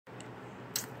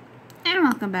And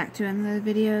welcome back to another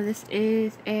video. This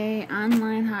is a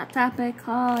online hot topic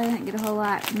haul. I didn't get a whole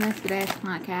lot from this today. It's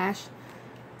not cash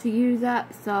to use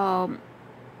up, so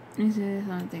this is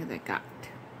one of the things I got.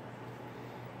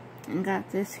 I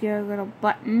got this here little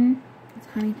button. It's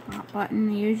a honey pot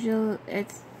button. Usually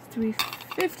it's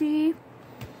 $3.50.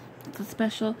 It's a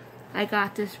special. I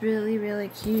got this really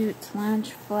cute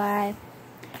Loungefly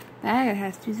bag. It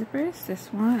has two zippers. This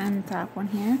one and the top one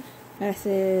here. This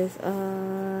is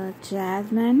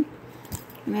Jasmine,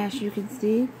 and as you can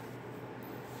see,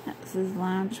 this is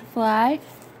Loungefly.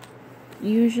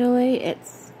 Usually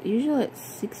it's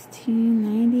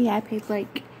 $16.90. I paid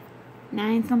like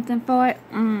 $9 something for it.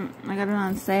 I got it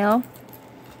on sale,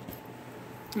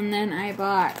 and then I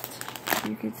bought,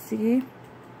 you can see,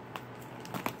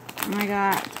 I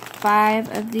got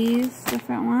 5 of these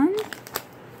different ones.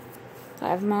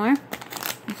 5 more.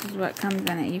 This is what comes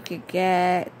in it. You could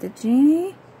get the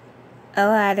Genie,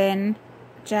 Aladdin,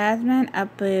 Jasmine,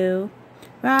 Abu,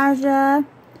 Raja,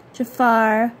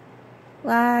 Jafar,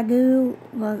 Lagu,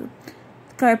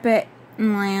 Carpet,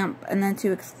 and Lamp, and then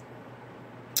 2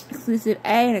 exclusive A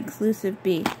and exclusive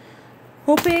B.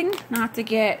 Hoping not to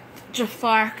get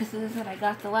Jafar, because this is what I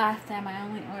got the last time. I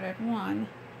only ordered 1.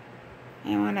 I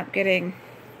wound up getting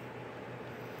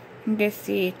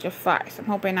Jafar, so I'm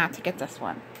hoping not to get this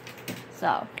one.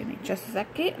 So, give me just a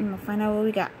second and we'll find out what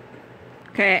we got.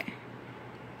 Okay,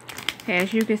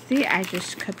 as you can see, I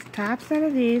just cut the tops out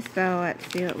of these, so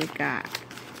let's see what we got.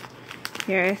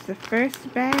 Here is the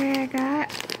first bag I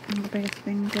got. I'm hoping it's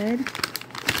been good.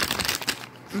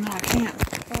 No, I can't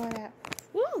pull it out.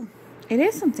 Woo! It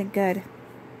is something good.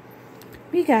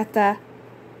 We got the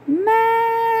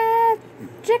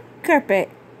Magic Carpet.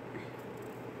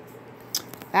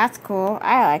 That's cool.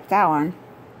 I like that one.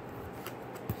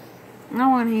 That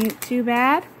one ain't too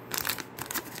bad.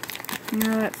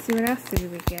 Now let's see what else did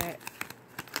we get.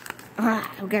 We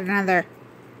got another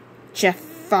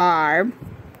Jafar,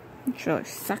 which really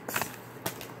sucks.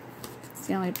 It's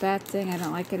the only bad thing. I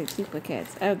don't like getting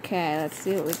duplicates. Okay, let's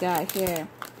see what we got here.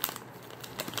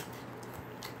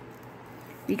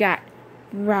 We got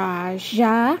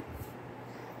Raja.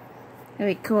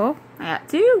 Very cool. I got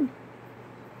 2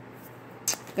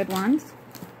 good ones.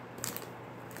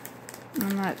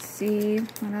 And let's see,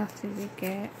 what else did we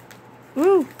get?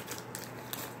 Ooh!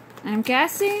 I'm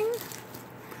guessing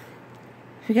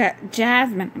we got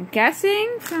Jasmine. I'm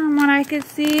guessing, from what I could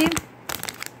see,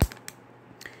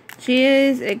 she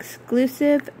is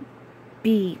exclusive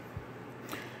B.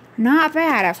 Not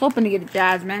bad. I was hoping to get a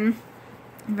Jasmine.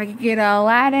 If I could get a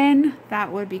Aladdin,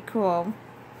 that would be cool.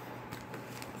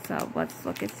 So let's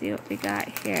look and see what we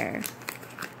got here.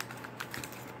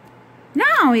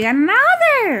 No, we got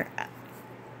another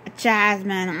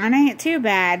Jasmine. That ain't too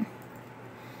bad.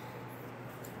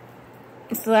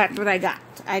 So that's what I got.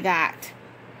 I got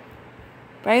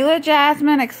regular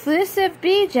Jasmine, exclusive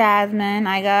B Jasmine.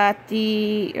 I got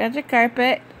the Magic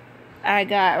Carpet. I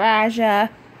got Raja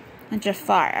and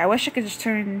Jafar. I wish I could just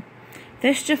turn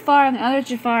this Jafar and the other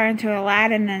Jafar into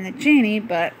Aladdin and the Genie,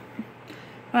 but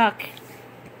well,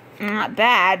 not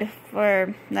bad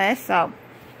for this. So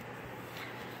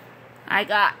I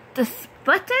got this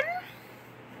button.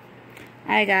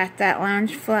 I got that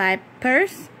Loungefly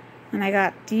purse. And I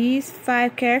got these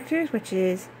 5 characters, which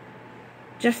is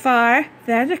Jafar,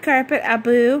 the Magic Carpet,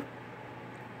 Abu,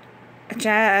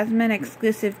 Jasmine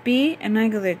exclusive B, and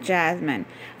regular Jasmine.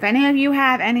 If any of you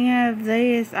have any of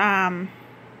these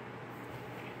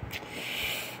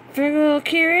little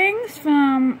key rings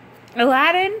from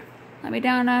Aladdin, let me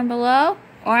know down below.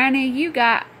 Or any of you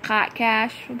got hot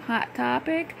cash from Hot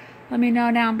Topic, let me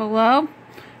know down below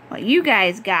what you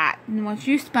guys got and what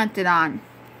you spent it on.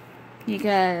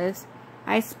 Because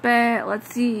I spent,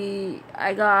 let's see,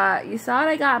 you saw what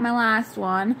I got my last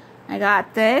one. I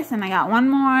got this, and I got one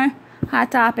more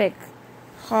Hot Topic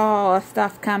haul of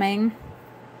stuff coming,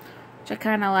 which I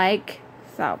kind of like.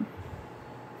 So,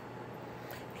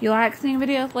 if you like seeing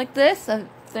videos like this, of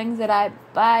things that I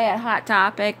buy at Hot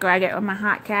Topic, or I get with my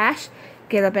hot cash,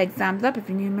 give a big thumbs up. If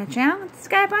you're new to my channel,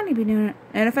 subscribe on. You'll be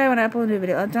notified when I upload a new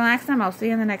video. Until next time, I'll see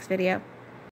you in the next video.